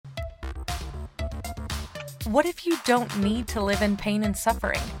What if you don't need to live in pain and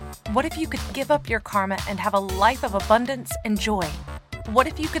suffering? What if you could give up your karma and have a life of abundance and joy? What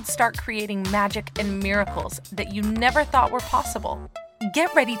if you could start creating magic and miracles that you never thought were possible?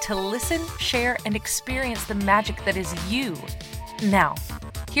 Get ready to listen, share, and experience the magic that is you. Now,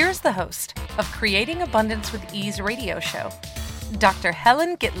 here's the host of Creating Abundance with Ease radio show, Dr.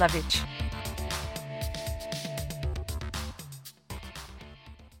 Helen Gitlovich.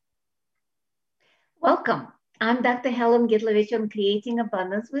 Welcome. I'm Dr. Helen Gitlovich on Creating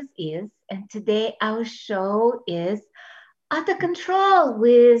Abundance with Ease, and today our show is Out of Control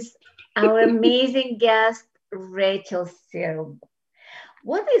with our amazing guest, Rachel Silber.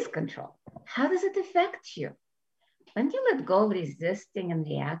 What is control? How does it affect you? When you let go of resisting and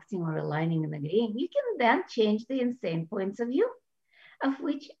reacting or aligning and agreeing, you can then change the insane points of view, of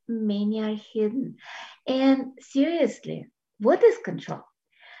which many are hidden. And seriously, what is control?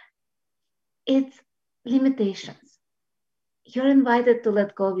 It's limitations. You're invited to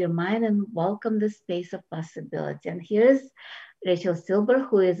let go of your mind and welcome the space of possibility. And here's Rachel Silber,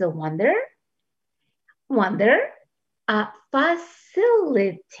 who is a wonder, a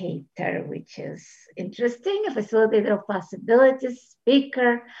facilitator, which is interesting, a facilitator of possibilities,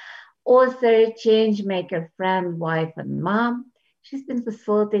 speaker, author, change maker, friend, wife, and mom. She's been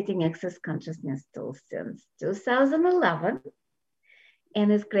facilitating access consciousness tools since 2011. And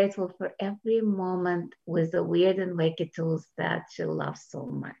is grateful for every moment with the weird and wacky tools that she loves so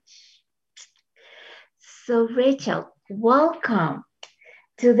much. So Rachel, welcome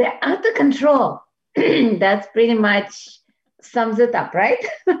to the Out of Control. That's pretty much sums it up, right?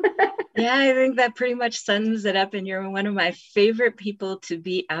 Yeah, I think that pretty much sums it up. And you're one of my favorite people to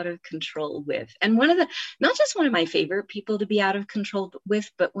be out of control with. And not just one of my favorite people to be out of control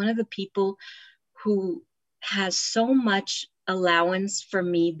with, but one of the people who has so much allowance for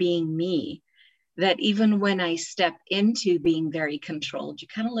me being me, that even when I step into being very controlled, you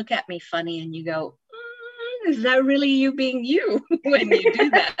kind of look at me funny and you go, is that really you being you when you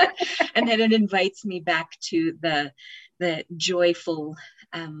do that? And then it invites me back to the joyful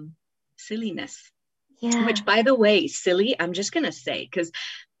silliness. Yeah. Which, by the way, silly, I'm just going to say, because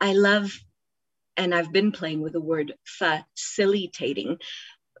I love, and I've been playing with the word facilitating.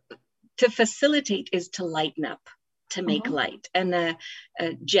 To facilitate is to lighten up, to make light. And a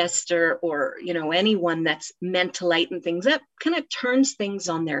jester or, anyone that's meant to lighten things up kind of turns things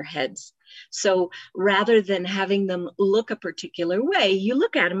on their heads. So rather than having them look a particular way, you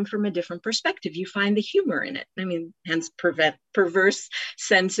look at them from a different perspective. You find the humor in it. I mean, hence perverse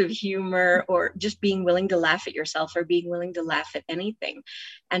sense of humor, or just being willing to laugh at yourself or being willing to laugh at anything.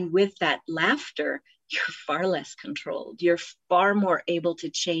 And with that laughter, you're far less controlled. You're far more able to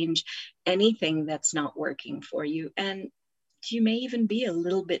change anything that's not working for you. And you may even be a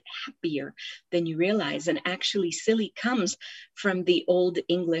little bit happier than you realize. And actually, silly comes from the old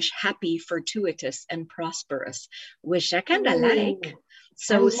English happy, fortuitous, and prosperous, which I kind of like.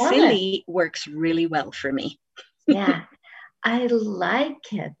 So silly works really well for me. Yeah, I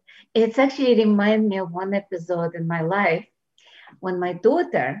like it. It's actually reminded me of one episode in my life when my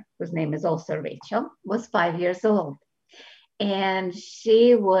daughter, whose name is also Rachel, was 5 years old. And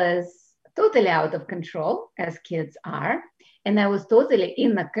she was totally out of control, as kids are. And I was totally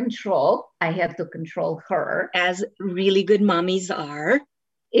in the control. I had to control her. As really good mommies are.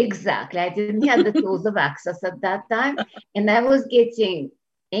 Exactly. I didn't have the tools of access at that time. And I was getting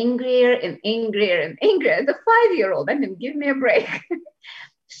angrier and angrier and angrier. The 5-year-old, I mean, give me a break.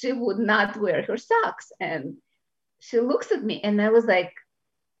 She would not wear her socks. And she looks at me and I was like,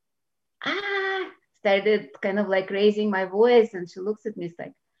 started kind of like raising my voice. And she looks at me, it's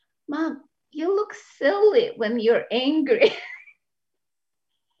like, Mom, you look silly when you're angry.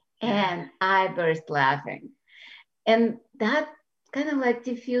 And I burst laughing. And that kind of like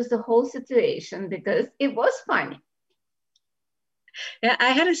diffused the whole situation because it was funny. Yeah, I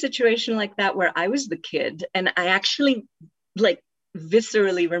had a situation like that where I was the kid, and I actually like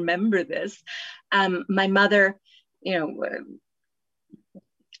viscerally remember this. My mother,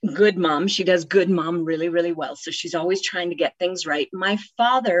 good mom. She does good mom really, really well. So she's always trying to get things right. My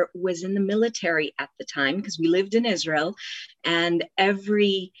father was in the military at the time because we lived in Israel. And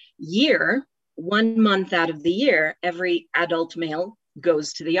every year, 1 month out of the year, every adult male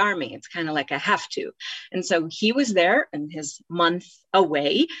goes to the army. It's kind of like a have to. And so he was there and his month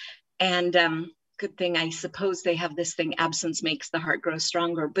away. And good thing, I suppose they have this thing, absence makes the heart grow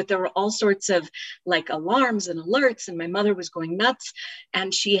stronger. But there were all sorts of like alarms and alerts, and my mother was going nuts.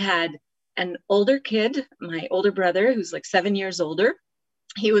 And she had an older kid, my older brother, who's like 7 years older.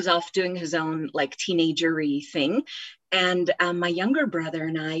 He was off doing his own like teenagery thing. And my younger brother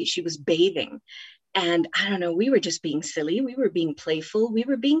and I, she was bathing. And I don't know, we were just being silly. We were being playful. We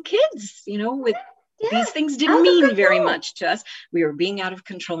were being kids, with these things didn't mean very much to us. We were being out of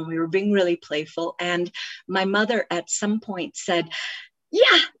control and we were being really playful. And my mother at some point said,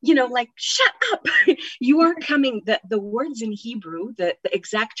 yeah, like, shut up. You are coming, the words in Hebrew, the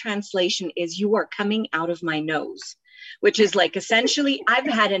exact translation is, you are coming out of my nose, which is like, essentially, I've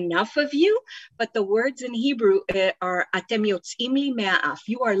had enough of you. But the words in Hebrew are, atem yotzim li me'af.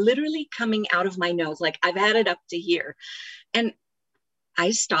 You are literally coming out of my nose. Like, I've had it up to here. And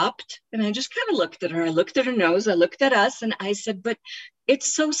I stopped and I just kind of looked at her. I looked at her nose. I looked at us and I said, but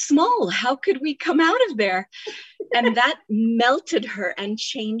it's so small. How could we come out of there? And that melted her and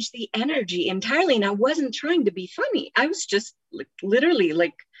changed the energy entirely. And I wasn't trying to be funny. I was just literally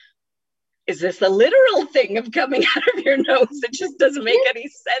like, is this a literal thing of coming out of your nose? It just doesn't make any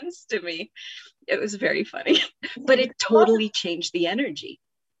sense to me. It was very funny, but it totally changed the energy.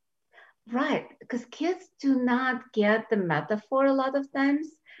 Right, because kids do not get the metaphor a lot of times.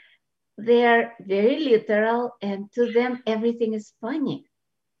 They're very literal, and to them, everything is funny.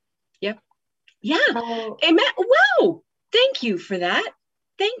 Yep. Yeah. Amen. Wow. Thank you for that.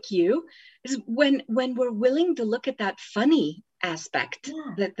 Thank you. Is when we're willing to look at that funny aspect,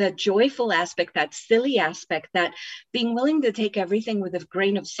 the joyful aspect, that silly aspect, that being willing to take everything with a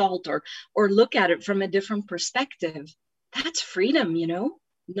grain of salt or look at it from a different perspective, that's freedom,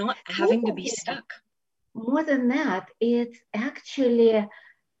 not having to be stuck. More than that, it's actually,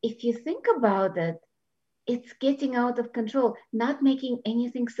 if you think about it, it's getting out of control, not making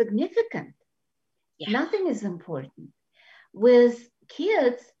anything significant. Yeah. Nothing is important. With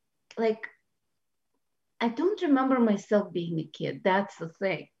kids, like, I don't remember myself being a kid. That's the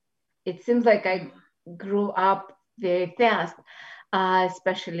thing. It seems like I grew up very fast,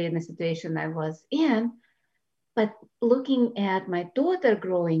 especially in the situation I was in. But looking at my daughter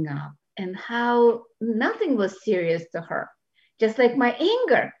growing up and how nothing was serious to her, just like my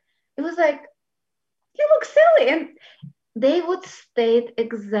anger, it was like, you look silly. And they would state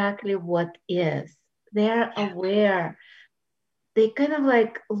exactly what is. They're aware. They kind of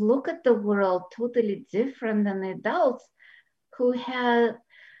like look at the world totally different than adults who have,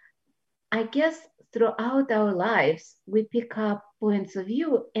 I guess, throughout our lives, we pick up points of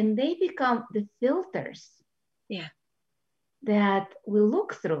view and they become the filters. Yeah. That we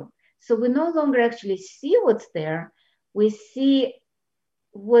look through. So we no longer actually see what's there. We see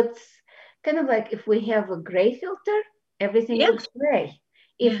what's kind of like, if we have a gray filter, everything looks gray.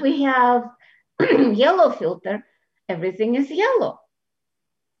 If we have yellow filter, everything is yellow.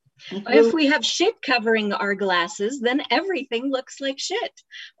 If we have shit covering our glasses, then everything looks like shit.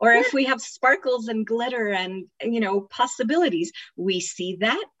 Or if we have sparkles and glitter and, possibilities, we see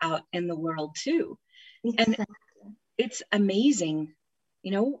that out in the world too. Exactly. And it's amazing,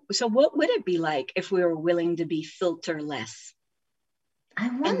 so what would it be like if we were willing to be filterless? I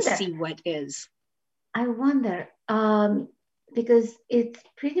wonder. And see what is. I wonder, because it's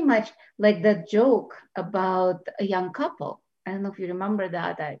pretty much like that joke about a young couple. I don't know if you remember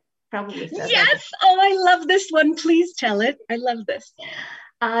that. I probably said that. Yes. Oh, I love this one. Please tell it. I love this.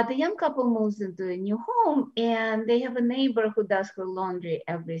 The young couple moves into a new home and they have a neighbor who does her laundry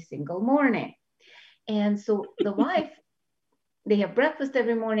every single morning. And so the wife, they have breakfast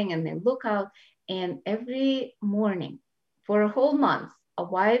every morning and they look out, and every morning for a whole month, a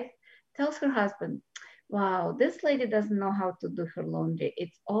wife tells her husband, wow, this lady doesn't know how to do her laundry.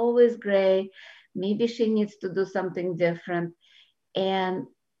 It's always gray. Maybe she needs to do something different. And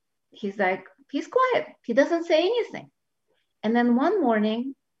he's like, he's quiet. He doesn't say anything. And then one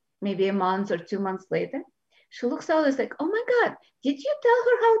morning, maybe a month or 2 months later, she looks out and is like, oh my God, did you tell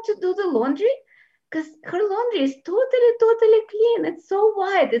her how to do the laundry? Because her laundry is totally clean. It's so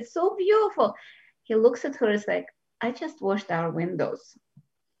white. It's so beautiful. He looks at her and is like, I just washed our windows.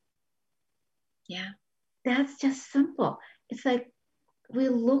 Yeah. That's just simple. It's like we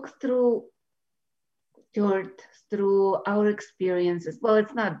look through dirt, through our experiences. Well,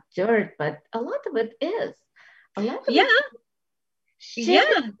 it's not dirt, but a lot of it is. A lot of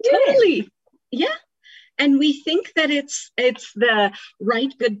it. Totally. Yeah. And we think that it's the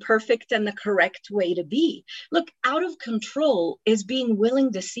right, good, perfect, and the correct way to be. Look, out of control is being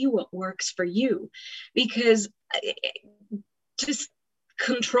willing to see what works for you, because just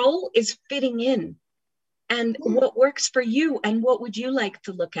control is fitting in. And what works for you and what would you like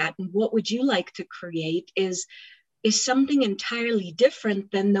to look at and what would you like to create is something entirely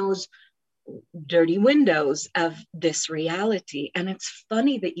different than those dirty windows of this reality. And it's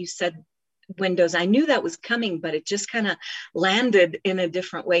funny that you said windows. I knew that was coming, but it just kind of landed in a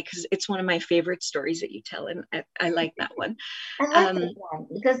different way because it's one of my favorite stories that you tell, and I like that one. I like that one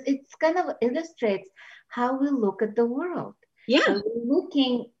because it's kind of illustrates how we look at the world. Yeah. Are we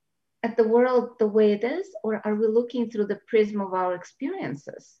looking at the world the way it is, or are we looking through the prism of our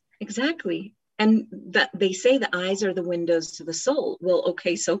experiences? Exactly. And that they say the eyes are the windows to the soul. Well,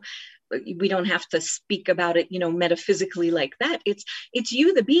 okay, so we don't have to speak about it, metaphysically like that. It's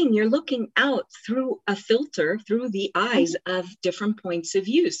you, the being. You're looking out through a filter, through the eyes of different points of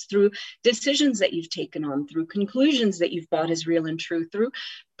use, through decisions that you've taken on, through conclusions that you've bought as real and true, through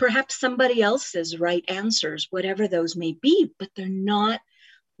perhaps somebody else's right answers, whatever those may be, but they're not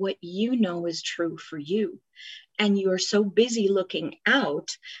what you know is true for you. And you're so busy looking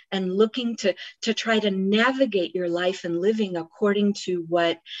out and looking to try to navigate your life and living according to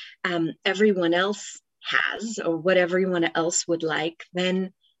what everyone else has or what everyone else would like,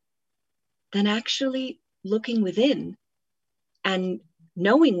 then actually looking within and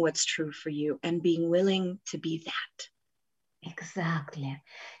knowing what's true for you and being willing to be that. Exactly.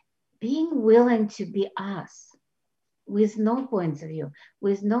 Being willing to be us with no points of view,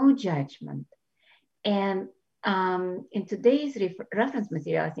 with no judgment. And in today's reference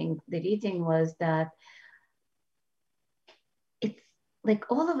material, I think the reading was that it's like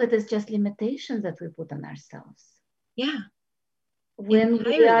all of it is just limitations that we put on ourselves. Yeah. When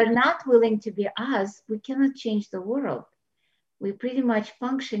we are not willing to be us, we cannot change the world. We're pretty much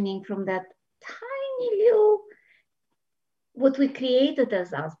functioning from that tiny little, what we created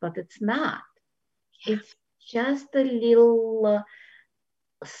as us, but it's not. Yeah. It's just a little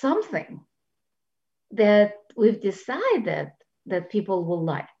something that we've decided that people will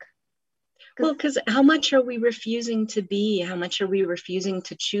like. Well, because how much are we refusing to be? How much are we refusing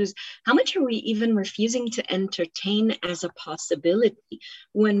to choose? How much are we even refusing to entertain as a possibility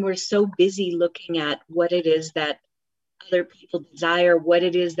when we're so busy looking at what it is that other people desire, what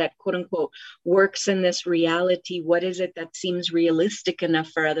it is that quote unquote works in this reality, what is it that seems realistic enough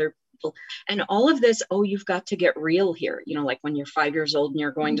for other people? And all of this, you've got to get real here. Like when you're 5 years old and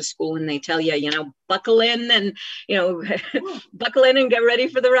you're going to school and they tell you, buckle in and, buckle in and get ready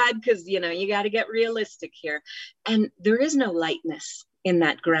for the ride because, you got to get realistic here. And there is no lightness in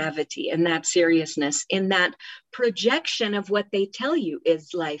that gravity and that seriousness, in that projection of what they tell you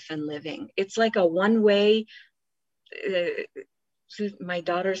is life and living. It's like a one-way, my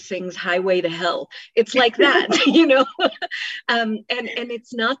daughter sings Highway to Hell. It's like that, and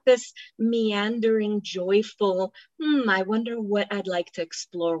it's not this meandering, joyful, I wonder what I'd like to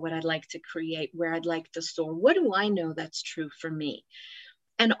explore, what I'd like to create, where I'd like to soar. What do I know that's true for me?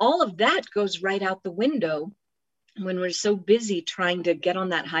 And all of that goes right out the window when we're so busy trying to get on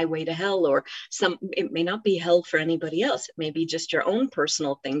that highway to hell, or it may not be hell for anybody else. It may be just your own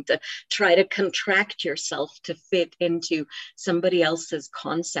personal thing to try to contract yourself to fit into somebody else's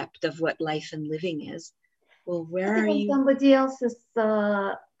concept of what life and living is. Well, where are you? Somebody else's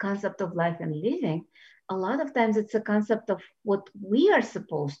concept of life and living, a lot of times it's a concept of what we are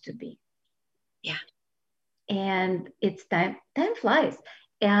supposed to be. Yeah. And it's time flies.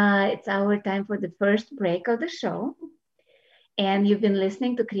 It's our time for the first break of the show. And you've been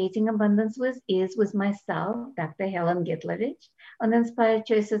listening to Creating Abundance with Ease with myself, Dr. Helen Gitlovich, on Inspired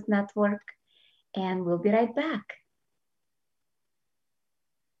Choices Network. And we'll be right back.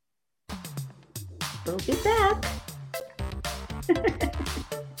 We'll be back.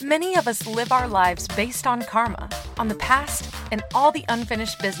 Many of us live our lives based on karma, on the past, and all the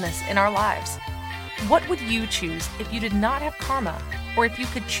unfinished business in our lives. What would you choose if you did not have karma, or if you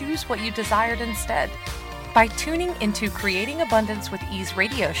could choose what you desired instead? By tuning into Creating Abundance with Ease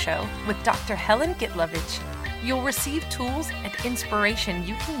radio show with Dr. Helen Gitlovich, you'll receive tools and inspiration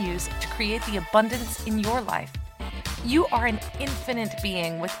you can use to create the abundance in your life. You are an infinite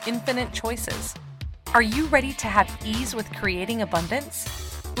being with infinite choices. Are you ready to have ease with creating abundance?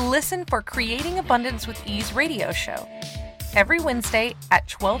 Listen for Creating Abundance with Ease radio show every Wednesday at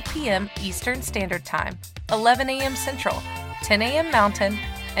 12 p.m. Eastern Standard Time, 11 a.m. Central, 10 a.m. Mountain,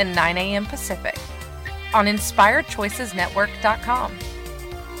 and 9 a.m. Pacific on InspiredChoicesNetwork.com.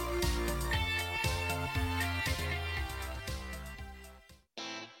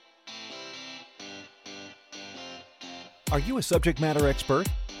 Are you a subject matter expert?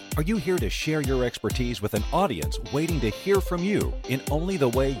 Are you here to share your expertise with an audience waiting to hear from you in only the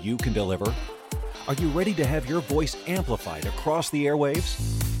way you can deliver? Are you ready to have your voice amplified across the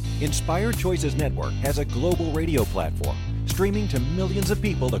airwaves? Inspired Choices Network has a global radio platform streaming to millions of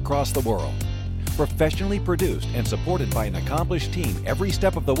people across the world. Professionally produced and supported by an accomplished team every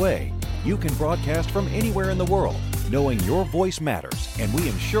step of the way, you can broadcast from anywhere in the world, knowing your voice matters, and we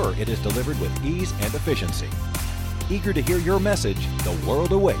ensure it is delivered with ease and efficiency. Eager to hear your message, the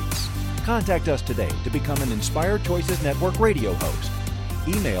world awaits. Contact us today to become an Inspired Choices Network radio host.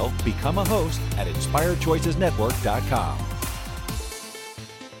 Email becomeahost@inspiredchoicesnetwork.com.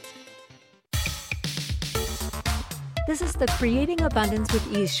 This is the Creating Abundance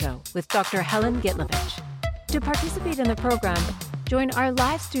with Ease show with Dr. Helen Gitlovich. To participate in the program, join our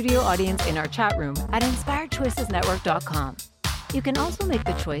live studio audience in our chat room at inspiredchoicesnetwork.com. You can also make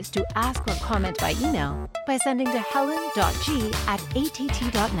the choice to ask or comment by email by sending to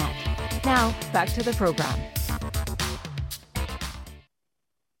helen.g@att.net. Now, back to the program.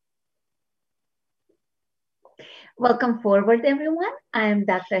 Welcome forward, everyone. I'm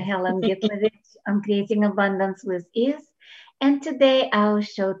Dr. Helen Gitlovich. I'm Creating Abundance with Ease. And today our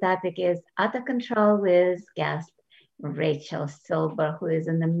show topic is Out of Control with guest Rachel Silber, who is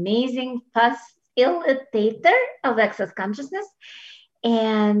an amazing facilitator of access consciousness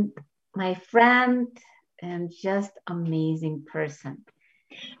and my friend and just amazing person.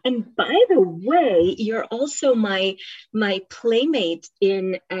 And by the way, you're also my playmate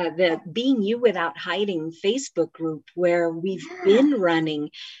in the Being You Without Hiding Facebook group, where we've been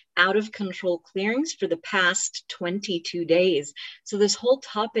running out of control clearings for the past 22 days. So this whole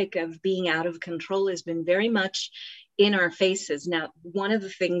topic of being out of control has been very much in our faces. Now, one of the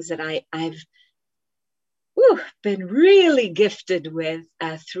things that I've been really gifted with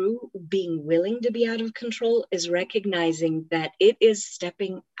through being willing to be out of control is recognizing that it is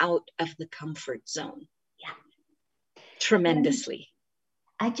stepping out of the comfort zone. Yeah. Tremendously.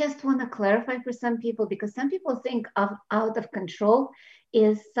 I just want to clarify for some people, because some people think of out of control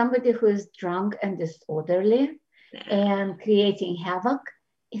is somebody who is drunk and disorderly and creating havoc.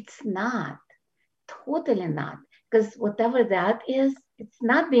 It's not, totally not. Because whatever that is, it's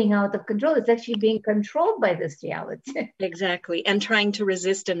not being out of control. It's actually being controlled by this reality. Exactly. And trying to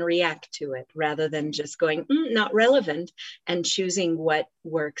resist and react to it rather than just going, not relevant, and choosing what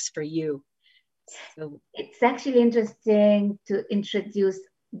works for you. So it's actually interesting to introduce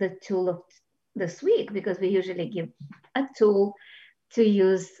the tool of this week, because we usually give a tool to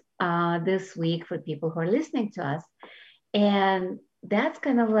use this week for people who are listening to us. And that's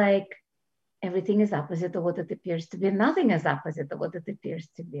kind of like, everything is opposite of what it appears to be. Nothing is opposite of what it appears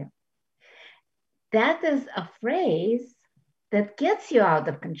to be. That is a phrase that gets you out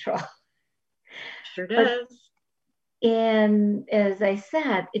of control. Sure does. And as I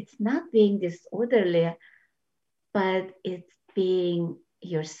said, it's not being disorderly, but it's being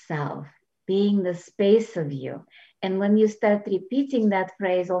yourself, being the space of you. And when you start repeating that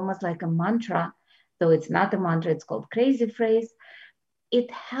phrase almost like a mantra, though it's not a mantra, it's called crazy phrase,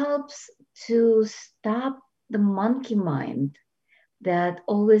 it helps to stop the monkey mind that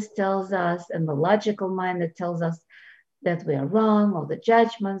always tells us, and the logical mind that tells us that we are wrong, all the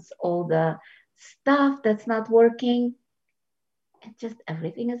judgments, all the stuff that's not working. And just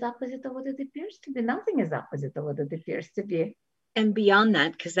everything is opposite of what it appears to be. Nothing is opposite of what it appears to be. And beyond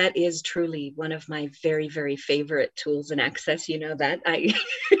that, because that is truly one of my very, very favorite tools in Access, you know that I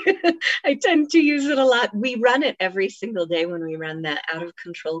I tend to use it a lot. We run it every single day when we run that out of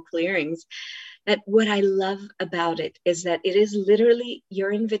control clearings. That what I love about it is that it is literally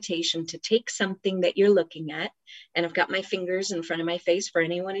your invitation to take something that you're looking at, and I've got my fingers in front of my face for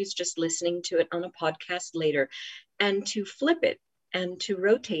anyone who's just listening to it on a podcast later, and to flip it and to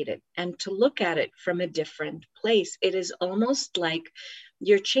rotate it and to look at it from a different place. It is almost like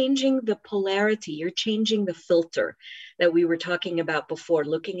you're changing the polarity, you're changing the filter that we were talking about before,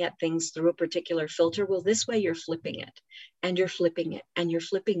 looking at things through a particular filter. Well, this way you're flipping it and you're flipping it and you're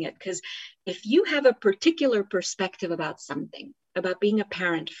flipping it. Because if you have a particular perspective about something, about being a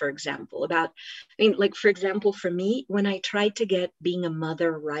parent, for example, for example, for me, when I tried to get being a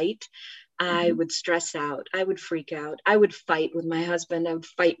mother right, I would stress out. I would freak out. I would fight with my husband. I would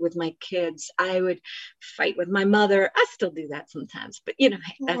fight with my kids. I would fight with my mother. I still do that sometimes, but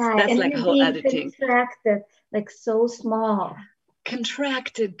that's like a whole other thing. Contracted, like so small.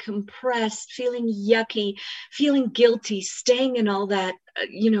 Contracted, compressed, feeling yucky, feeling guilty, staying in all that,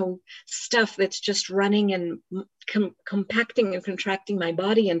 stuff that's just running and compacting and contracting my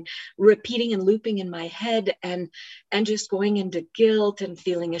body and repeating and looping in my head and just going into guilt and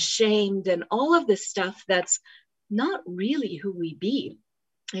feeling ashamed and all of this stuff that's not really who we be.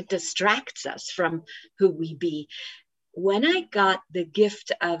 It distracts us from who we be. When I got the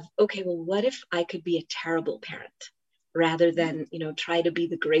gift of, okay, well, what if I could be a terrible parent? Rather than, try to be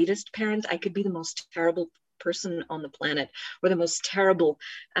the greatest parent, I could be the most terrible person on the planet, or the most terrible.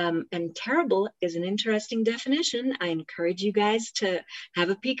 And terrible is an interesting definition. I encourage you guys to have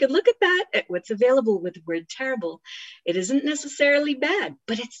a peek and look at that, at what's available with the word terrible. It isn't necessarily bad,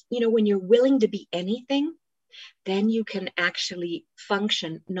 but it's, when you're willing to be anything, then you can actually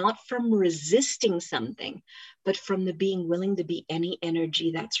function not from resisting something, but from the being willing to be any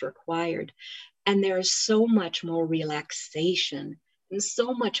energy that's required. And there is so much more relaxation and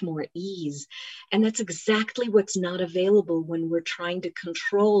so much more ease. And that's exactly what's not available when we're trying to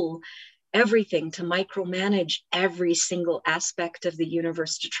control everything, to micromanage every single aspect of the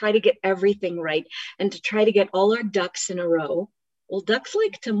universe, to try to get everything right, and to try to get all our ducks in a row. Well, ducks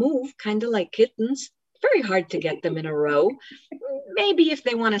like to move, kind of like kittens. Very hard to get them in a row. Maybe if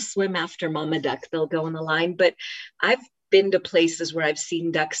they want to swim after mama duck, they'll go in the line. But I've been to places where I've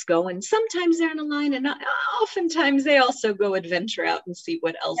seen ducks go, and sometimes they're in a line, and oftentimes they also go adventure out and see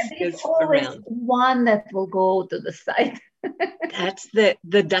what else is around. One that will go to the side. That's the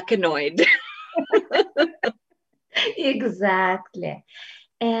duckanoid. Exactly.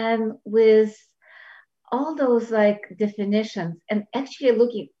 And with all those like definitions, and actually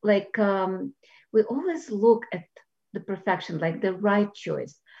looking like we always look at the perfection, like the right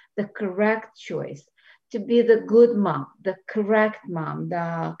choice, the correct choice, to be the good mom, the correct mom,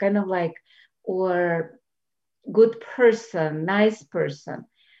 the kind of like, or good person, nice person.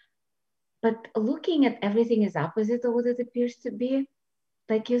 But looking at everything is opposite of what it appears to be.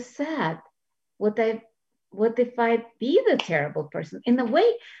 Like you said, what if I be the terrible person? In a way,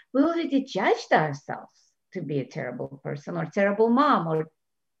 we already judged ourselves to be a terrible person, or terrible mom,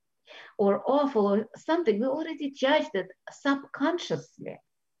 or awful, or something. We already judged it subconsciously.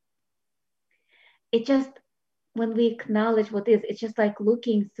 It just, when we acknowledge what is, it's just like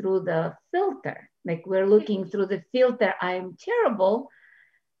looking through the filter. Like we're looking through the filter, I'm terrible,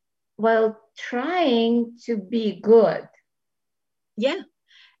 while trying to be good. Yeah.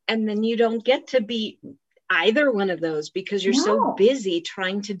 And then you don't get to be either one of those, because you're so busy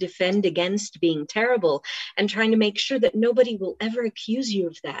trying to defend against being terrible, and trying to make sure that nobody will ever accuse you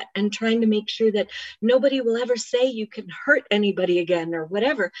of that, and trying to make sure that nobody will ever say you can hurt anybody again or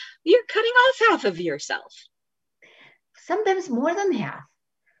whatever. You're cutting off half of yourself. Sometimes more than half.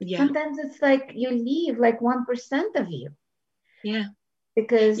 Yeah. Sometimes it's like you leave like 1% of you. Yeah.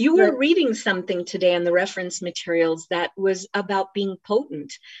 Because you were reading something today in the reference materials that was about being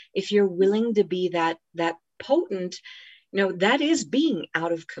potent. If you're willing to be that potent, that is being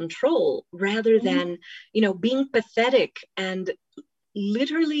out of control, rather than, being pathetic and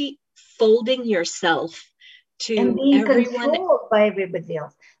literally folding yourself to and being everyone. Controlled by everybody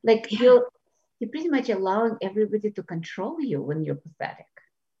else. Like you're pretty much allowing everybody to control you when you're pathetic.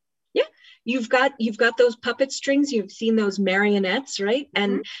 You've got those puppet strings. You've seen those marionettes, right?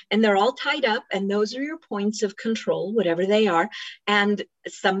 And they're all tied up, and those are your points of control, whatever they are. And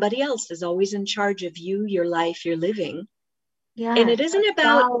somebody else is always in charge of you, your life, your living. Yeah. And it isn't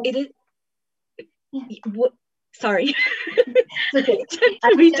about it. What? Sorry. Okay.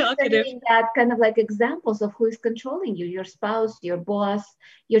 To be talkative. That kind of like examples of who is controlling you: your spouse, your boss,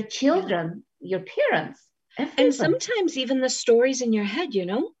 your children, your parents, everyone. And sometimes even the stories in your head.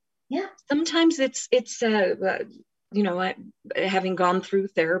 Yeah. Sometimes it's having gone through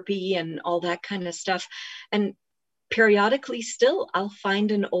therapy and all that kind of stuff, and periodically still I'll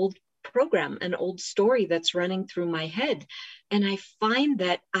find an old program, an old story that's running through my head, and I find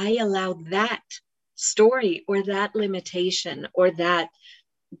that I allow that story or that limitation or that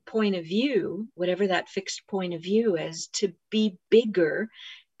point of view, whatever that fixed point of view is, to be bigger,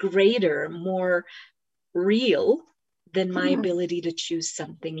 greater, more real than my ability to choose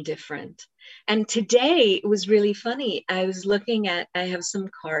something different. And today it was really funny. I was looking at, I have some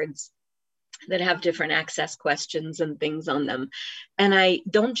cards that have different access questions and things on them, and I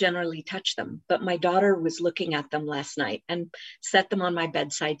don't generally touch them, but my daughter was looking at them last night and set them on my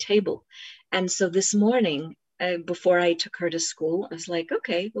bedside table. And so this morning, before I took her to school, I was like,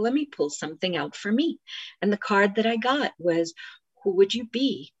 okay, well, let me pull something out for me. And the card that I got was, who would you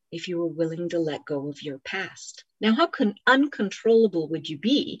be if you were willing to let go of your past? Now, how uncontrollable would you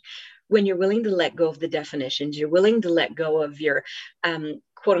be when you're willing to let go of the definitions? You're willing to let go of your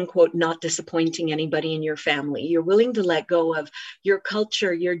quote unquote not disappointing anybody in your family. You're willing to let go of your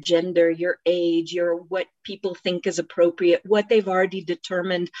culture, your gender, your age, your what people think is appropriate, what they've already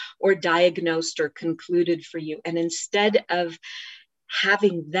determined or diagnosed or concluded for you. And instead of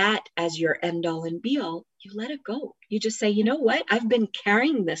having that as your end all and be all, you let it go. You just say, you know what? I've been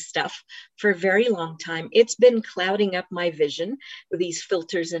carrying this stuff for a very long time. It's been clouding up my vision with these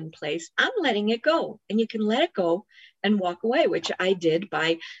filters in place. I'm letting it go. And you can let it go and walk away, which I did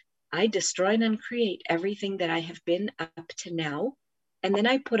by I destroy and uncreate everything that I have been up to now. And then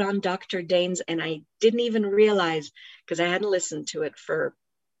I put on Dr. Dane's, and I didn't even realize, because I hadn't listened to it for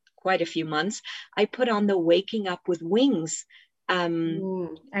quite a few months, I put on the Waking Up with Wings I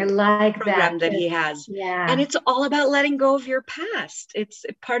like program that he has. Yeah. And it's all about letting go of your past. It's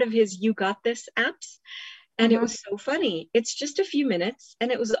part of his You Got This apps. And it was so funny. It's just a few minutes,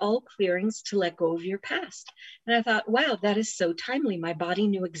 and it was all clearings to let go of your past. And I thought, wow, that is so timely. My body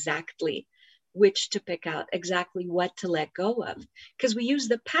knew exactly which to pick out, exactly what to let go of, because we use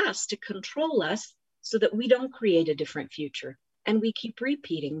the past to control us so that we don't create a different future, and we keep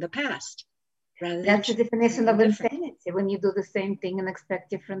repeating the past. That's the definition of insanity, when you do the same thing and expect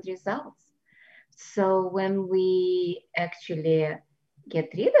different results. So when we actually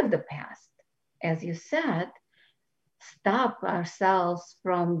get rid of the past, as you said, stop ourselves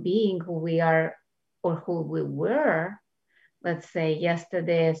from being who we are or who we were, let's say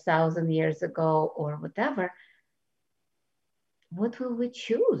yesterday, 1,000 years ago, or whatever, what will we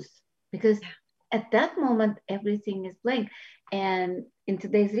choose? Because at that moment, everything is blank. And in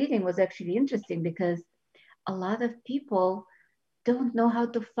today's reading was actually interesting because a lot of people don't know how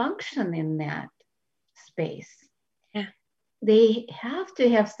to function in that space. Yeah. They have to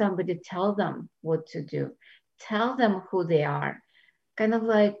have somebody tell them what to do, tell them who they are, kind of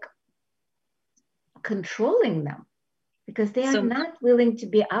like controlling them, because they are not willing to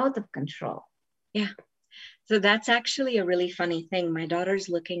be out of control. Yeah. So that's actually a really funny thing. My daughter's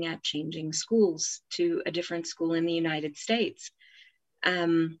looking at changing schools to a different school in the United States.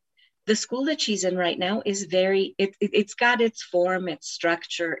 The school that she's in right now is it's got its form, its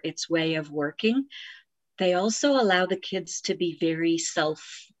structure, its way of working. They also allow the kids to be very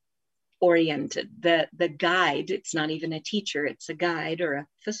self-oriented. The guide, it's not even a teacher, it's a guide or a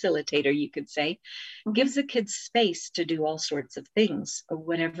facilitator, you could say, gives the kids space to do all sorts of things, or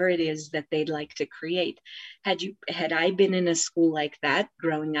whatever it is that they'd like to create. Had I been in a school like that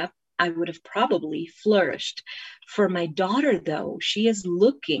growing up, I would have probably flourished. For my daughter, though, she is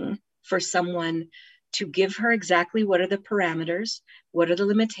looking for someone to give her exactly what are the parameters, what are the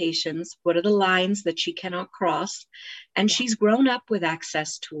limitations, what are the lines that she cannot cross. And she's grown up with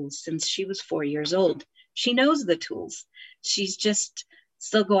access tools since she was 4 years old. She knows the tools. She's just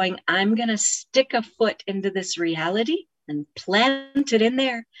still going, I'm going to stick a foot into this reality and plant it in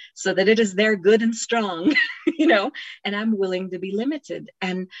there so that it is there good and strong, and I'm willing to be limited.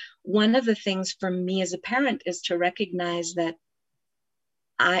 And one of the things for me as a parent is to recognize that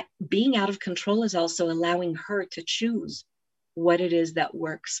being out of control is also allowing her to choose what it is that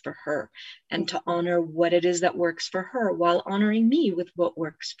works for her, and to honor what it is that works for her while honoring me with what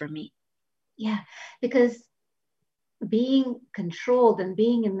works for me. Yeah, because being controlled and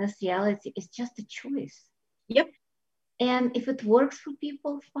being in this reality is just a choice. Yep. And if it works for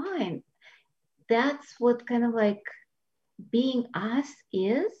people, fine. That's what kind of like being us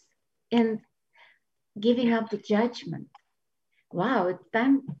is, and giving up the judgment. Wow, it's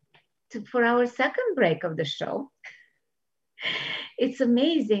time for our second break of the show. It's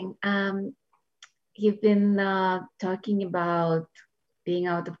amazing. You've been talking about being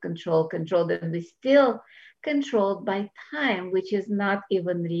out of control, that we're still controlled by time, which is not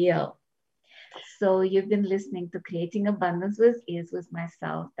even real. So you've been listening to Creating Abundance with Ease with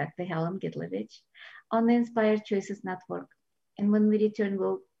myself, Dr. Helen Gitlovich, on the Inspired Choices Network. And when we return,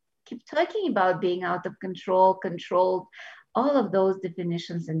 we'll keep talking about being out of control, controlled, all of those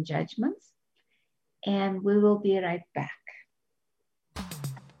definitions and judgments. And we will be right back.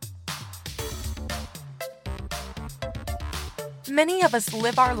 Many of us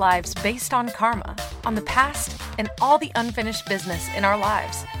live our lives based on karma, on the past, and all the unfinished business in our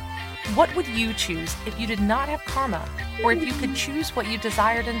lives. What would you choose if you did not have karma, or if you could choose what you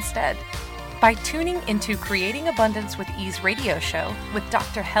desired instead? By tuning into Creating Abundance with Ease radio show with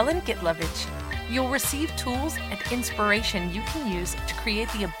Dr. Helen Gitlovich, you'll receive tools and inspiration you can use to create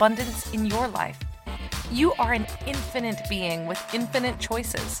the abundance in your life. You are an infinite being with infinite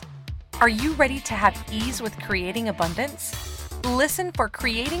choices. Are you ready to have ease with creating abundance? Listen for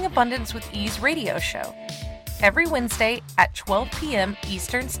Creating Abundance with Ease radio show every Wednesday at 12 p.m.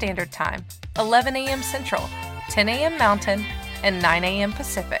 Eastern Standard Time, 11 a.m. Central, 10 a.m. Mountain, and 9 a.m.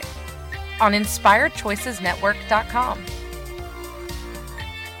 Pacific on InspiredChoicesNetwork.com.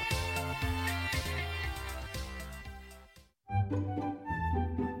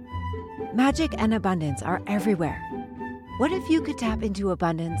 Magic and abundance are everywhere. What if you could tap into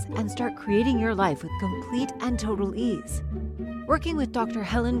abundance and start creating your life with complete and total ease? Working with Dr.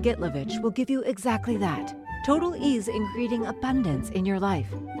 Helen Gitlovich will give you exactly that, total ease in creating abundance in your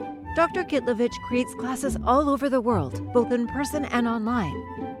life. Dr. Gitlovich creates classes all over the world, both in person and online.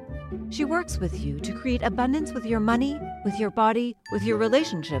 She works with you to create abundance with your money, with your body, with your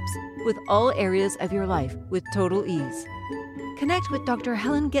relationships, with all areas of your life with total ease. Connect with Dr.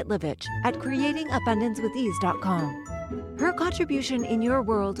 Helen Gitlovich at creatingabundancewithease.com. Her contribution in your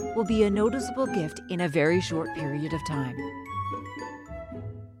world will be a noticeable gift in a very short period of time.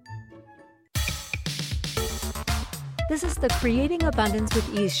 This is the Creating Abundance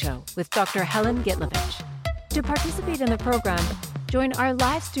with Ease show with Dr. Helen Gitlovich. To participate in the program, join our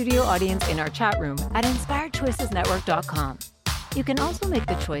live studio audience in our chat room at inspiredchoicesnetwork.com. You can also make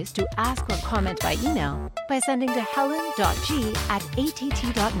the choice to ask or comment by email by sending to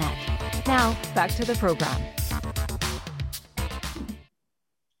helen.g@att.net. Now, back to the program.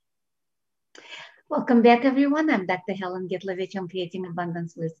 Welcome back, everyone. I'm Dr. Helen Gitlovich on Creating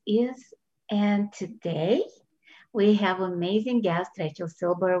Abundance with Ease. And today we have amazing guest, Rachel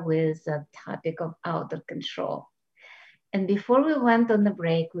Silber, with a topic of out of control. And before we went on the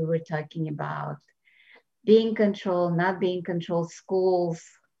break, we were talking about being controlled, not being controlled, schools,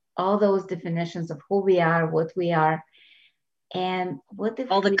 all those definitions of who we are, what we are, and what if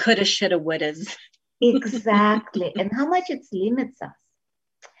all the coulda, shoulda, wouldas. Exactly, and how much it limits us.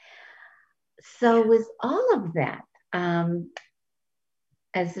 So with all of that,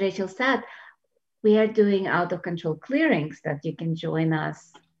 as Rachel said, we are doing out of control clearings that you can join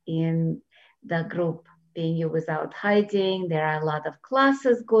us in the group Being You Without Hiding. There are a lot of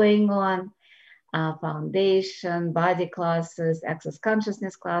classes going on, foundation, body classes, access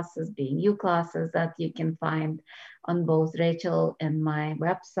consciousness classes, Being You classes that you can find on both Rachel and my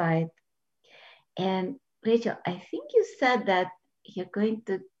website. And Rachel, I think you said that you're going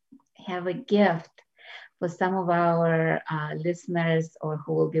to have a gift for some of our listeners or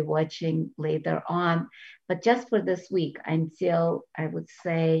who will be watching later on, but just for this week until, I would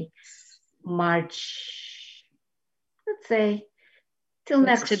say, March, let's say, till What's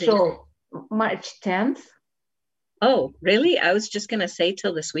next today? show, March 10th. Oh, really? I was just going to say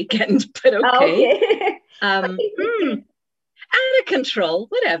till this weekend, but okay. Out of control,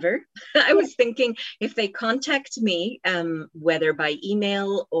 whatever. I was thinking if they contact me, whether by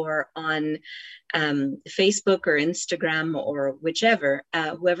email or on Facebook or Instagram or whichever,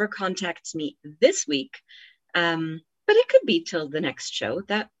 whoever contacts me this week, but it could be till the next show.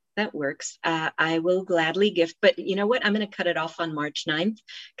 That works. I will gladly gift, but you know what? I'm going to cut it off on March 9th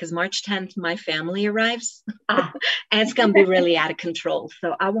because March 10th, my family arrives and it's going to be really out of control.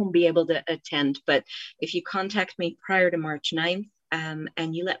 So I won't be able to attend. But if you contact me prior to March 9th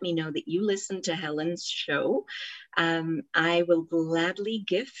and you let me know that you listened to Helen's show, I will gladly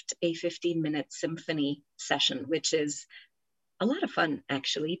gift a 15-minute symphony session, which is a lot of fun,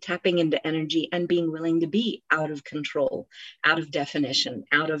 actually, tapping into energy and being willing to be out of control, out of definition,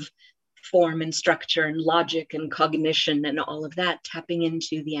 out of form and structure and logic and cognition and all of that, tapping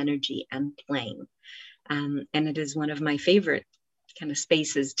into the energy and playing. And it is one of my favorite kind of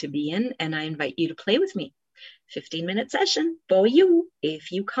spaces to be in. And I invite you to play with me. 15-minute session for you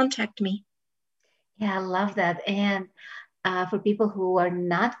if you contact me. Yeah, I love that. And for people who are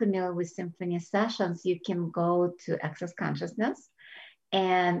not familiar with symphony sessions, you can go to Access Consciousness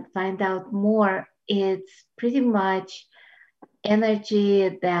and find out more. It's pretty much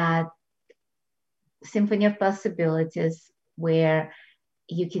energy that symphony of possibilities where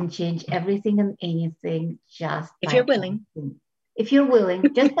you can change everything and anything just if you're willing. Asking. If you're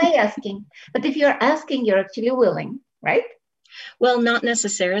willing, just by asking. But if you're asking, you're actually willing, right? Well, not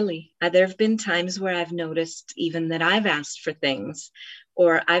necessarily. There have been times where I've noticed even that I've asked for things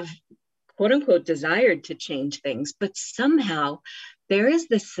or I've quote unquote desired to change things, but somehow there is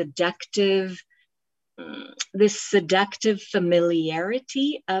this seductive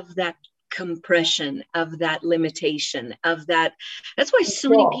familiarity of that compression, of that limitation, of that. That's why so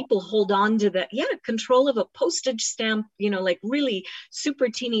many people hold on to the control of a postage stamp, like really super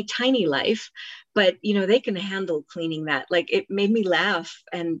teeny tiny life. But, they can handle cleaning that. Like it made me laugh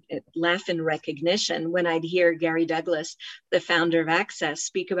and laugh in recognition when I'd hear Gary Douglas, the founder of Access,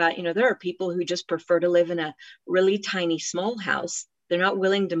 speak about, there are people who just prefer to live in a really tiny, small house. They're not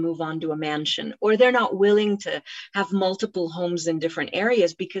willing to move on to a mansion, or they're not willing to have multiple homes in different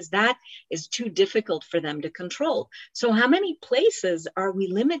areas because that is too difficult for them to control. So how many places are we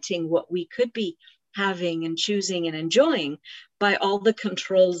limiting what we could be having and choosing and enjoying by all the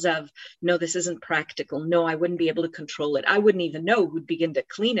controls of, no, this isn't practical. No, I wouldn't be able to control it. I wouldn't even know who'd begin to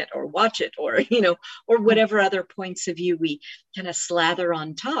clean it or watch it or, or whatever other points of view we kind of slather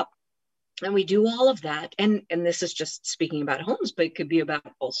on top. And we do all of that. And this is just speaking about homes, but it could be about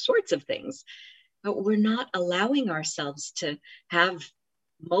all sorts of things. But we're not allowing ourselves to have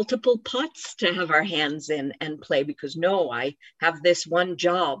multiple pots to have our hands in and play, because no, I have this one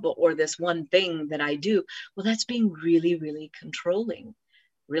job or this one thing that I do. Well, that's being really, really controlling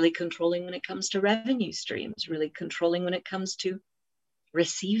when it comes to revenue streams, really controlling when it comes to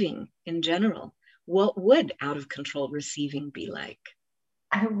receiving in general. What would out of control receiving be like?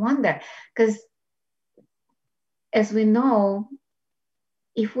 I wonder, because as we know,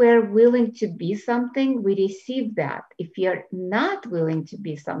 if we're willing to be something, we receive that. If you're not willing to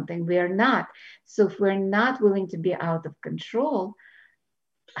be something, we are not. So if we're not willing to be out of control,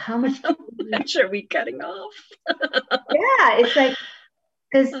 how much are we cutting off? Yeah, it's like,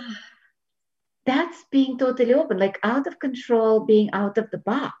 because that's being totally open, like out of control, being out of the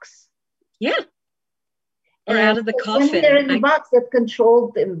box. Yeah. Or and out of the coffin. When they're in the box that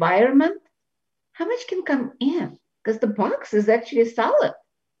controlled the environment, how much can come in? Because the box is actually solid.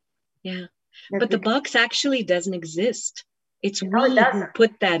 Yeah. But the box actually doesn't exist. It's we who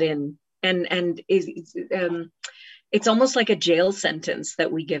put that in. And it's almost like a jail sentence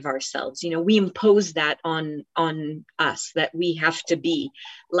that we give ourselves. You know, we impose that on us, that we have to be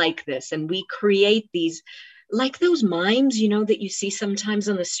like this. And we create these, like those mimes, you know, that you see sometimes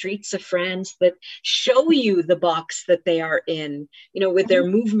on the streets of France that show you the box that they are in, you know, with their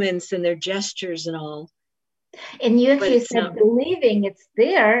movements and their gestures and all. And you actually said believing it's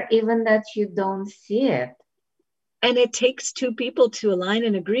there, even that you don't see it. And it takes two people to align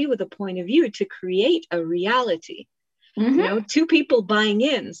and agree with a point of view to create a reality. You know, two people buying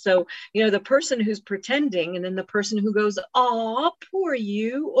in. So, you know, the person who's pretending, and then the person who goes, "Oh, poor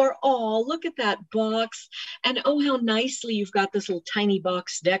you," or "Oh, look at that box," and "Oh, how nicely you've got this little tiny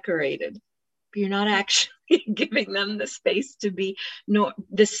box decorated." But you're not actually giving them the space to be,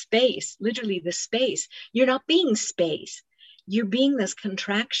 the space, literally the space. You're not being space. You're being this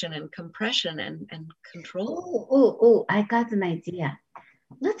contraction and compression and control. Oh, I got an idea.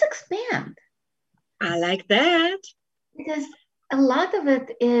 Let's expand. I like that. Because a lot of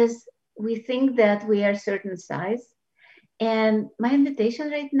it is we think that we are a certain size. And my invitation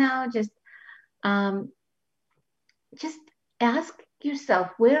right now, just ask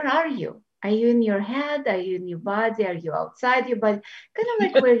yourself, where are you? Are you in your head? Are you in your body? Are you outside your body? Kind of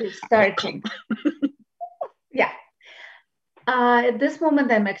like where you're starting. Yeah. At this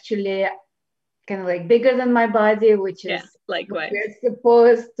moment, I'm actually kind of like bigger than my body, which is likewise. What we're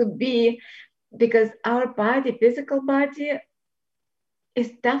supposed to be. Because our body, physical body,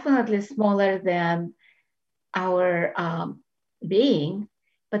 is definitely smaller than our being,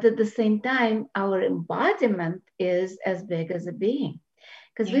 but at the same time, our embodiment is as big as a being.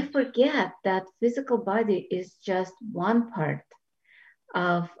 Because we forget that physical body is just one part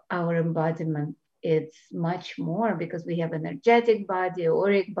of our embodiment. It's much more, because we have energetic body,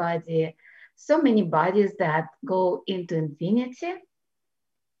 auric body, so many bodies that go into infinity.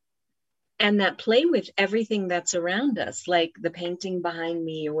 And that play with everything that's around us, like the painting behind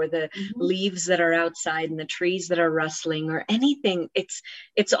me, or the leaves that are outside and the trees that are rustling, or anything.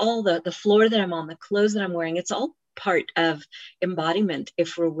 It's all the floor that I'm on, the clothes that I'm wearing. It's all part of embodiment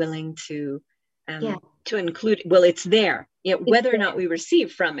if we're willing to include. Well, it's there. Whether or not we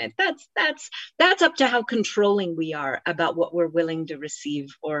receive from it, that's up to how controlling we are about what we're willing to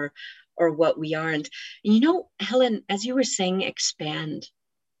receive or what we aren't. And you know, Helen, as you were saying, expand.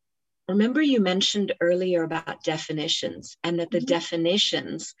 Remember you mentioned earlier about definitions, and that the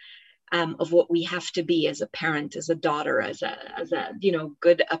definitions of what we have to be as a parent, as a daughter, as a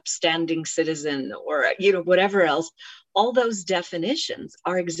good upstanding citizen, or whatever else, all those definitions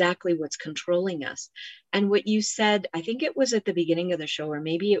are exactly what's controlling us. And what you said, I think it was at the beginning of the show, or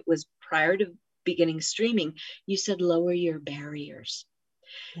maybe it was prior to beginning streaming, you said lower your barriers.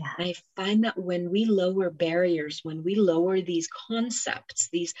 Yeah. I find that when we lower barriers, when we lower these concepts,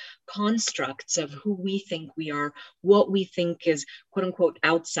 these constructs of who we think we are, what we think is quote unquote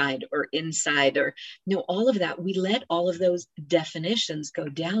outside or inside, or all of that, we let all of those definitions go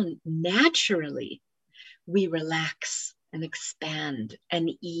down. Naturally, we relax and expand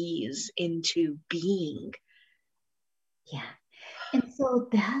and ease into being. Yeah. And so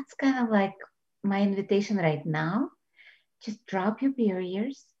that's kind of like my invitation right now. Just drop your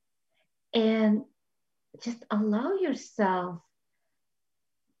barriers and just allow yourself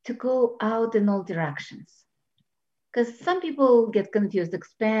to go out in all directions. Because some people get confused,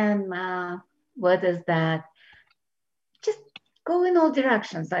 expand, what is that? Just go in all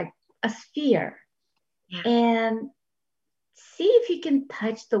directions, like a sphere. Yeah. And see if you can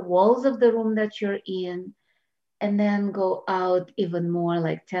touch the walls of the room that you're in, and then go out even more,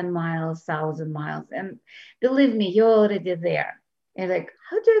 like 10 miles, 1,000 miles. And believe me, you're already there. And like,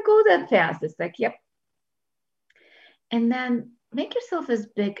 how do you go that fast? It's like, yep. And then make yourself as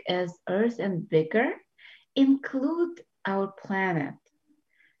big as Earth and bigger. Include our planet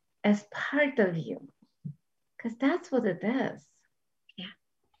as part of you, because that's what it is. Yeah.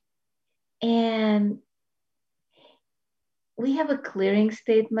 And we have a clearing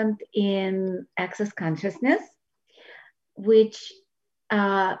statement in Access Consciousness, which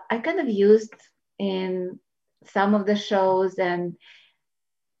I kind of used in some of the shows, and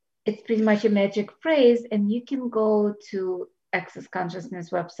it's pretty much a magic phrase, and you can go to Access Consciousness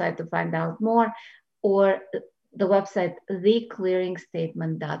website to find out more, or the website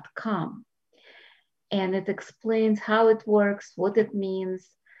theclearingstatement.com. And it explains how it works, what it means.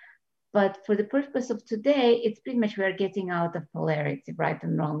 But for the purpose of today, it's pretty much we're getting out of polarity, right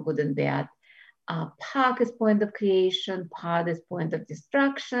and wrong, good and bad. POC is point of creation, POD is point of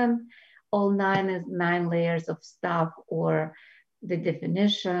destruction. All 9 is 9 layers of stuff, or the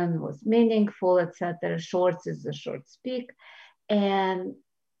definition was meaningful, etc. Shorts is the short speak, and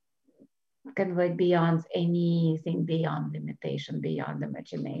kind of like beyond anything, beyond limitation, beyond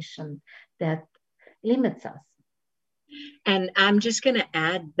imagination that limits us. And I'm just going to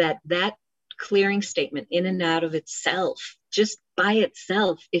add that clearing statement in and out of itself, just by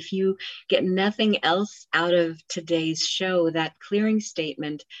itself, if you get nothing else out of today's show, that clearing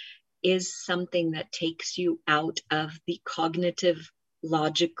statement is something that takes you out of the cognitive,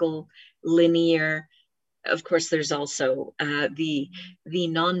 logical, linear. Of course, there's also the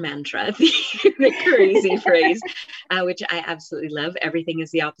non-mantra, the crazy phrase, which I absolutely love. Everything is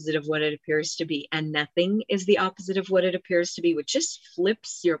the opposite of what it appears to be, and nothing is the opposite of what it appears to be, which just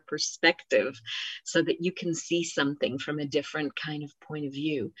flips your perspective so that you can see something from a different kind of point of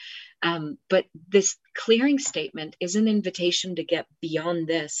view. But this clearing statement is an invitation to get beyond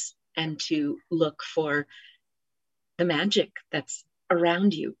this and to look for the magic that's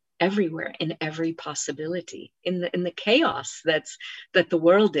around you, everywhere, in every possibility, in the chaos that the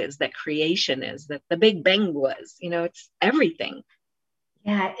world is, that creation is, that the Big Bang was. It's everything.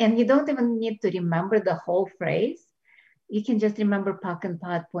 Yeah, and you don't even need to remember the whole phrase. You can just remember POC and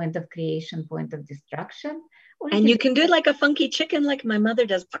POD, point of creation, point of destruction. And you can do it like a funky chicken, like my mother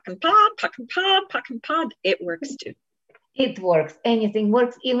does, POC and POD, POC and POD, POC and POD. It works too. It works. Anything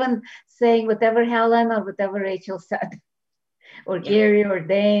works. Even saying whatever Helen or whatever Rachel said, or Gary or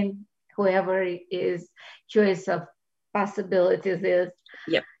Dane, whoever is choice of possibilities is.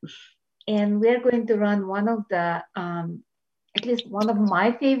 Yep. And we're going to run one of the, at least one of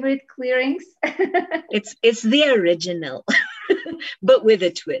my favorite clearings. It's the original, but with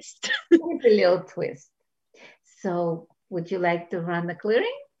a twist. With a little twist. So would you like to run the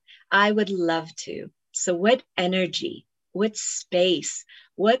clearing? I would love to. So what energy, what space,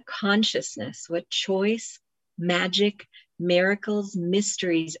 what consciousness, what choice, magic, miracles,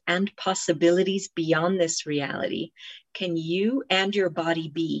 mysteries, and possibilities beyond this reality can you and your body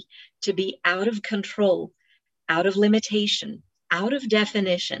be to be out of control, out of limitation, out of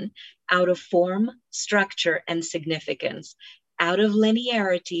definition, out of form, structure, and significance, out of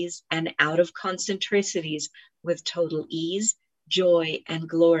linearities, and out of concentricities, with total ease, joy, and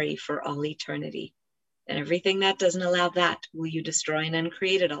glory for all eternity? And everything that doesn't allow that, will you destroy and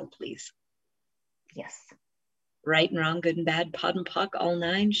uncreate it all, please? Yes. Right and wrong, good and bad, POD and POC, all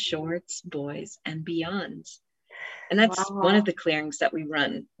 9, shorts, boys, and beyonds. And that's one of the clearings that we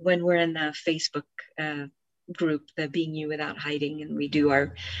run when we're in the Facebook group, the Being You Without Hiding, and we do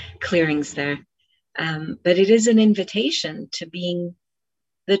our clearings there. But it is an invitation to being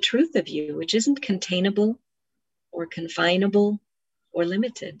the truth of you, which isn't containable or confinable or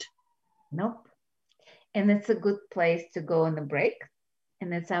limited. Nope. And it's a good place to go on a break.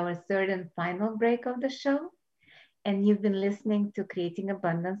 And it's our third and final break of the show. And you've been listening to Creating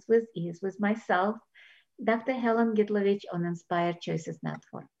Abundance with Ease with myself, Dr. Helen Gitlovich, on Inspired Choices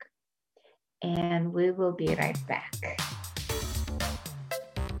Network. And we will be right back.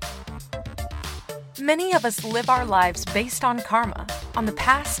 Many of us live our lives based on karma, on the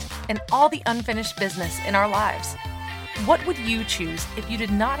past, and all the unfinished business in our lives. What would you choose if you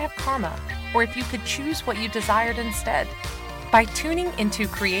did not have karma, or if you could choose what you desired instead? By tuning into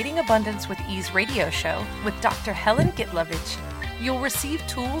Creating Abundance with Ease radio show with Dr. Helen Gitlovich, you'll receive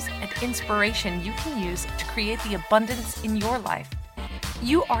tools and inspiration you can use to create the abundance in your life.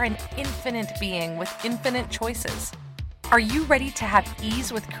 You are an infinite being with infinite choices. Are you ready to have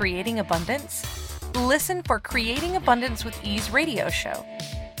ease with creating abundance? Listen for Creating Abundance with Ease radio show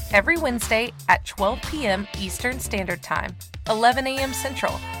every Wednesday at 12 p.m. Eastern Standard Time, 11 a.m.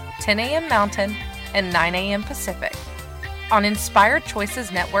 Central, 10 a.m. Mountain, and 9 a.m. Pacific on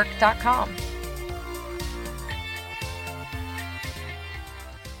InspiredChoicesNetwork.com.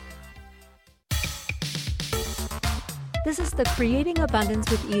 The This is the Creating Abundance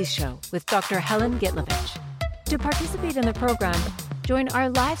with Ease show with Dr. Helen Gitlovich. To participate in the program, join our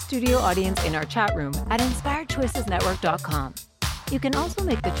live studio audience in our chat room at inspiredchoicesnetwork.com. You can also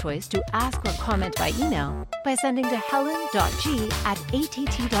make the choice to ask or comment by email by sending to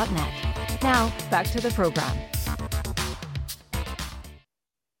helen.g@att.net. Now, back to the program.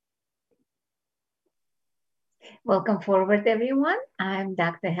 Welcome forward, everyone. I'm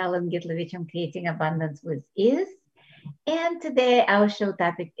Dr. Helen Gitlovich. I'm Creating Abundance with Ease. And today our show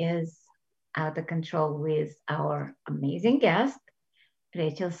topic is Out of Control with our amazing guest,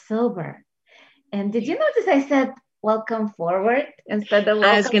 Rachel Silber. And did you notice I said welcome forward instead of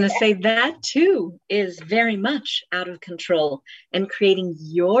welcome I was going to back? say that too is very much out of control and creating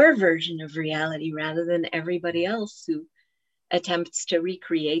your version of reality rather than everybody else who attempts to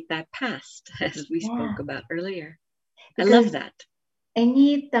recreate that past, as we spoke about earlier. Because I love that.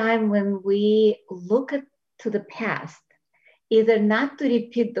 anytime when we look to the past, either not to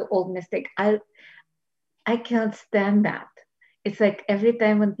repeat the old mistake, I can't stand that. It's like every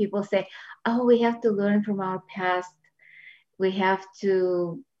time when people say, oh, we have to learn from our past, we have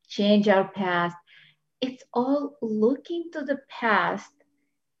to change our past. It's all looking to the past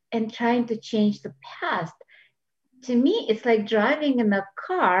and trying to change the past. To me, it's like driving in a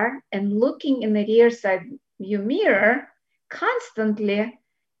car and looking in the rear side view mirror constantly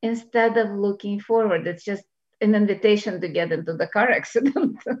instead of looking forward. It's just an invitation to get into the car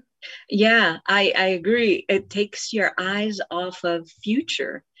accident. Yeah, I agree. It takes your eyes off of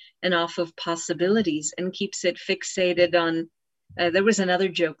future and off of possibilities and keeps it fixated on. There was another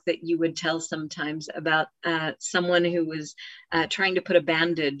joke that you would tell sometimes about someone who was trying to put a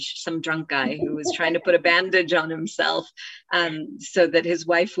bandage, some drunk guy who was trying to put a bandage on himself so that his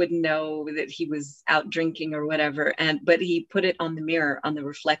wife wouldn't know that he was out drinking or whatever. But he put it on the mirror, on the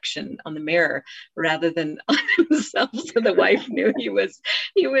reflection on the mirror, rather than on himself. So the wife knew he was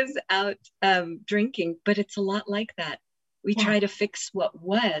out drinking. But it's a lot like that. We try to fix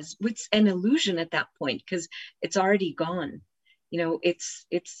what's an illusion at that point because it's already gone. You know, it's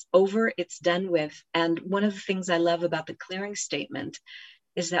over, it's done with. And one of the things I love about the clearing statement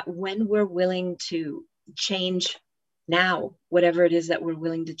is that when we're willing to change now, whatever it is that we're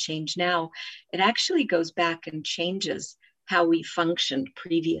willing to change now, it actually goes back and changes how we functioned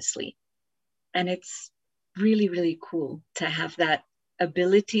previously. And it's really, really cool to have that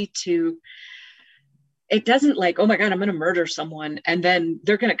ability to. It doesn't like, oh my God, I'm going to murder someone and then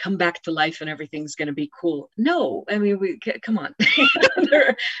they're going to come back to life and everything's going to be cool. No, I mean, come on.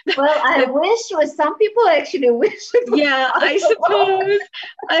 Well, I wish some people actually wish. Yeah, I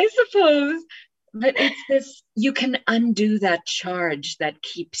suppose. But it's this, you can undo that charge that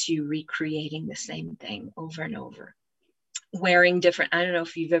keeps you recreating the same thing over and over. Wearing different, I don't know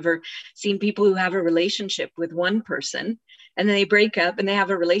if you've ever seen people who have a relationship with one person and then they break up and they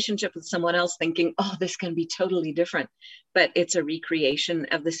have a relationship with someone else thinking, oh, this can be totally different. But it's a recreation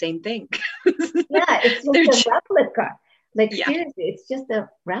of the same thing. Yeah, it's just a replica. Like seriously, it's just a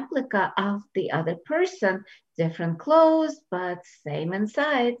replica of the other person, different clothes, but same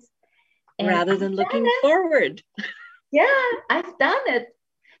insides. And rather than looking forward. Yeah, I've done it.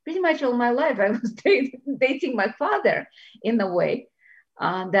 Pretty much all my life, I was dating my father in a way.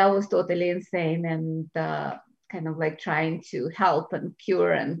 That was totally insane and kind of like trying to help and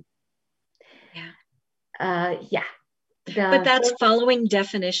cure and But that's following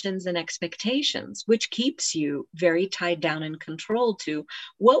definitions and expectations, which keeps you very tied down and controlled to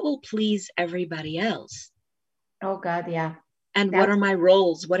what will please everybody else. Oh God, yeah. And what are my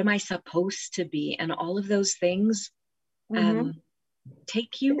roles? What am I supposed to be? And all of those things.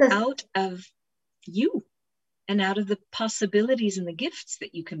 Take you out of you and out of the possibilities and the gifts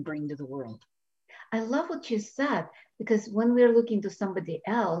that you can bring to the world. I love what you said, because when we're looking to somebody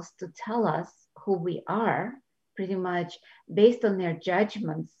else to tell us who we are, pretty much based on their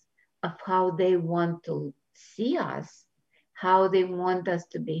judgments of how they want to see us, how they want us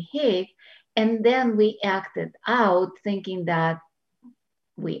to behave, and then we act it out thinking that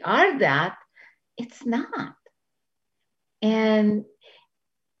we are that, it's not. And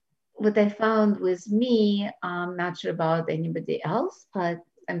what I found with me, I'm not sure about anybody else, but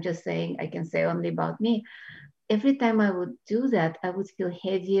I'm just saying, I can say only about me. Every time I would do that, I would feel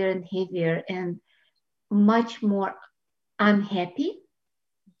heavier and heavier and much more unhappy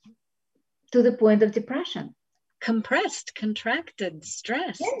to the point of depression. Compressed, contracted,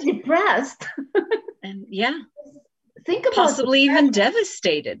 stressed. And depressed. And think about possibly even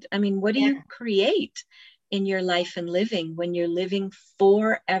devastated. I mean, what do you create in your life and living when you're living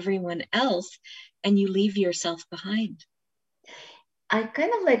for everyone else and you leave yourself behind? I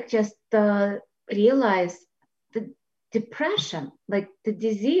kind of like just realized that depression, like the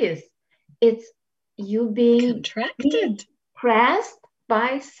disease. It's you being contracted, pressed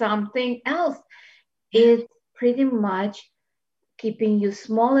by something else. Yeah. It's pretty much keeping you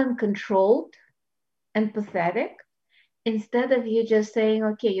small and controlled and pathetic, instead of you just saying,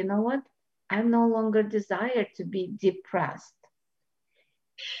 okay, you know what? I'm no longer desired to be depressed.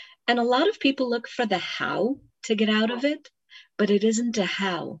 And a lot of people look for the how to get out of it, but it isn't a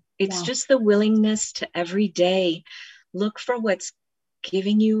how. It's just the willingness to every day look for what's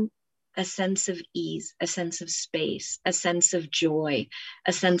giving you a sense of ease, a sense of space, a sense of joy,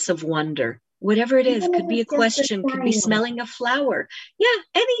 a sense of wonder. Whatever it is, could be a question, could be smelling a flower. Yeah,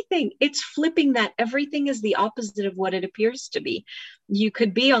 anything. It's flipping that. Everything is the opposite of what it appears to be. You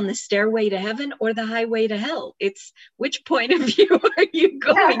could be on the stairway to heaven or the highway to hell. It's which point of view are you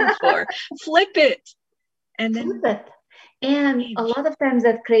going for? Flip it. And then flip it. And a lot of times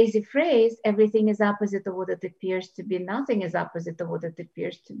that crazy phrase, everything is opposite of what it appears to be, nothing is opposite of what it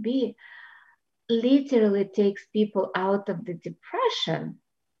appears to be, literally takes people out of the depression.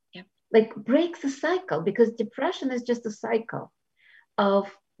 Like breaks the cycle, because depression is just a cycle of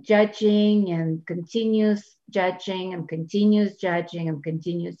judging and continuous judging and continuous judging and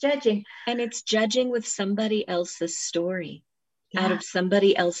continuous judging. And it's judging with somebody else's story, out of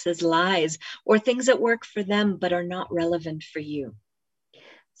somebody else's lies, or things that work for them but are not relevant for you.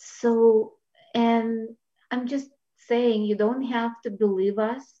 So, and I'm just saying, you don't have to believe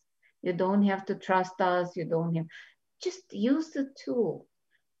us. You don't have to trust us. You don't have, just use the tool.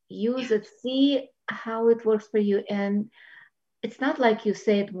 Use it, see how it works for you. And it's not like you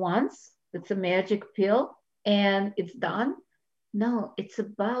say it once, it's a magic pill and it's done. No, it's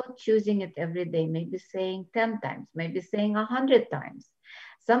about choosing it every day, maybe saying 10 times, maybe saying 100 times.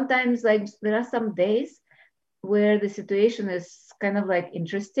 Sometimes, like, there are some days where the situation is kind of like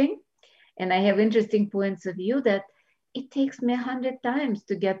interesting and I have interesting points of view that it takes me 100 times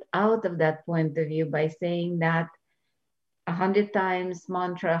to get out of that point of view by saying that 100 times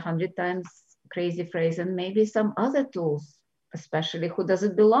mantra, 100 times crazy phrase, and maybe some other tools, especially who does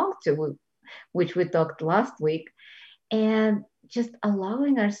it belong to, which we talked last week, and just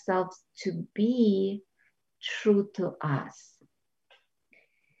allowing ourselves to be true to us.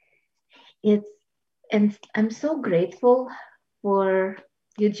 And I'm so grateful for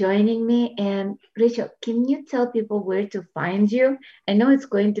you joining me. And Rachel, can you tell people where to find you? I know it's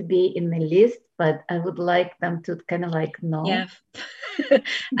going to be in the list, but I would like them to kind of like know. Yeah.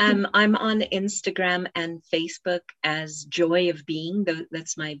 I'm on Instagram and Facebook as Joy of Being.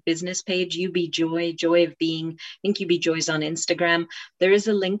 That's my business page, UB Joy, Joy of Being. I think UB Joy's on Instagram. There is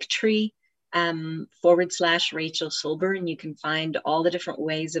a link tree /Rachel Silber, and you can find all the different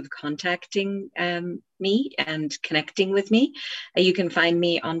ways of contacting me and connecting with me. You can find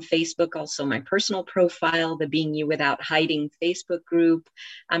me on Facebook, also my personal profile, the Being You Without Hiding Facebook group.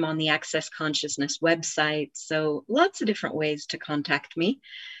 I'm on the Access Consciousness website. So lots of different ways to contact me.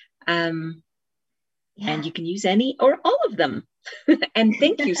 And you can use any or all of them. And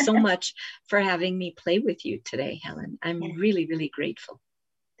thank you so much for having me play with you today, Helen. I'm really, really grateful.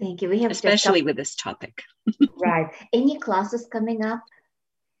 Thank you. We have especially with this topic. Right. Any classes coming up?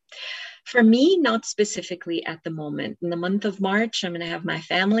 For me, not specifically at the moment. In the month of March, I'm going to have my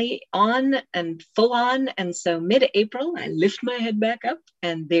family on and full on. And so mid-April, I lift my head back up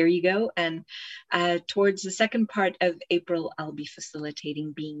and there you go. And towards the second part of April, I'll be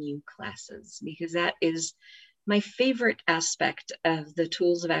facilitating Being You classes, because that is my favorite aspect of the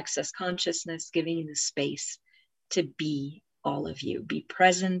tools of Access Consciousness, giving you the space to be all of you. Be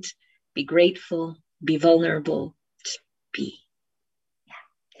present, be grateful, be vulnerable, be. Yeah.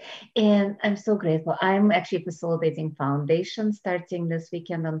 And I'm so grateful. I'm actually facilitating Foundation starting this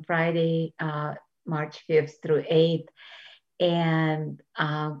weekend on Friday, March 5th through 8th. And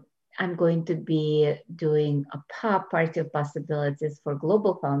I'm going to be doing a pop party of possibilities for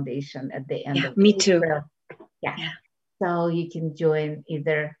Global Foundation at the end of me April. too. Yeah. So you can join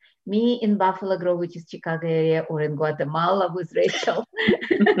either me in Buffalo Grove, which is Chicago area, or in Guatemala with Rachel,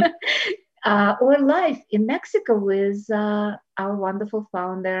 or live in Mexico with our wonderful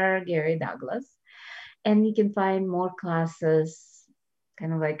founder, Gary Douglas. And you can find more classes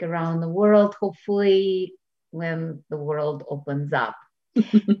kind of like around the world, hopefully when the world opens up.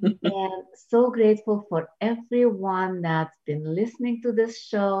 And so grateful for everyone that's been listening to this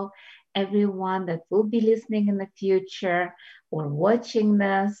show, everyone that will be listening in the future or watching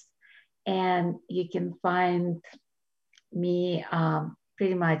this. And you can find me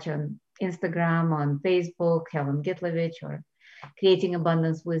pretty much on Instagram, on Facebook, Helen Gitlovich, or Creating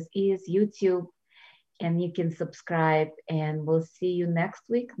Abundance with Ease, YouTube. and you can subscribe, and we'll see you next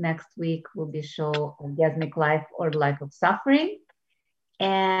week. Next week will be show Orgasmic Life or Life of Suffering.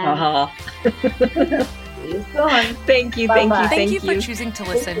 And see you soon. Thank you. Thank you for choosing to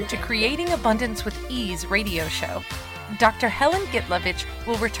listen to Creating Abundance with Ease radio show. Dr. Helen Gitlovich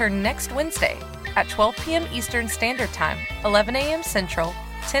will return next Wednesday at 12 p.m. Eastern Standard Time, 11 a.m. Central,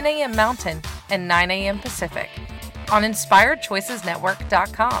 10 a.m. Mountain, and 9 a.m. Pacific on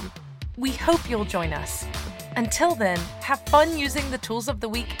InspiredChoicesNetwork.com. We hope you'll join us. Until then, have fun using the tools of the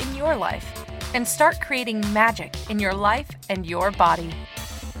week in your life and start creating magic in your life and your body.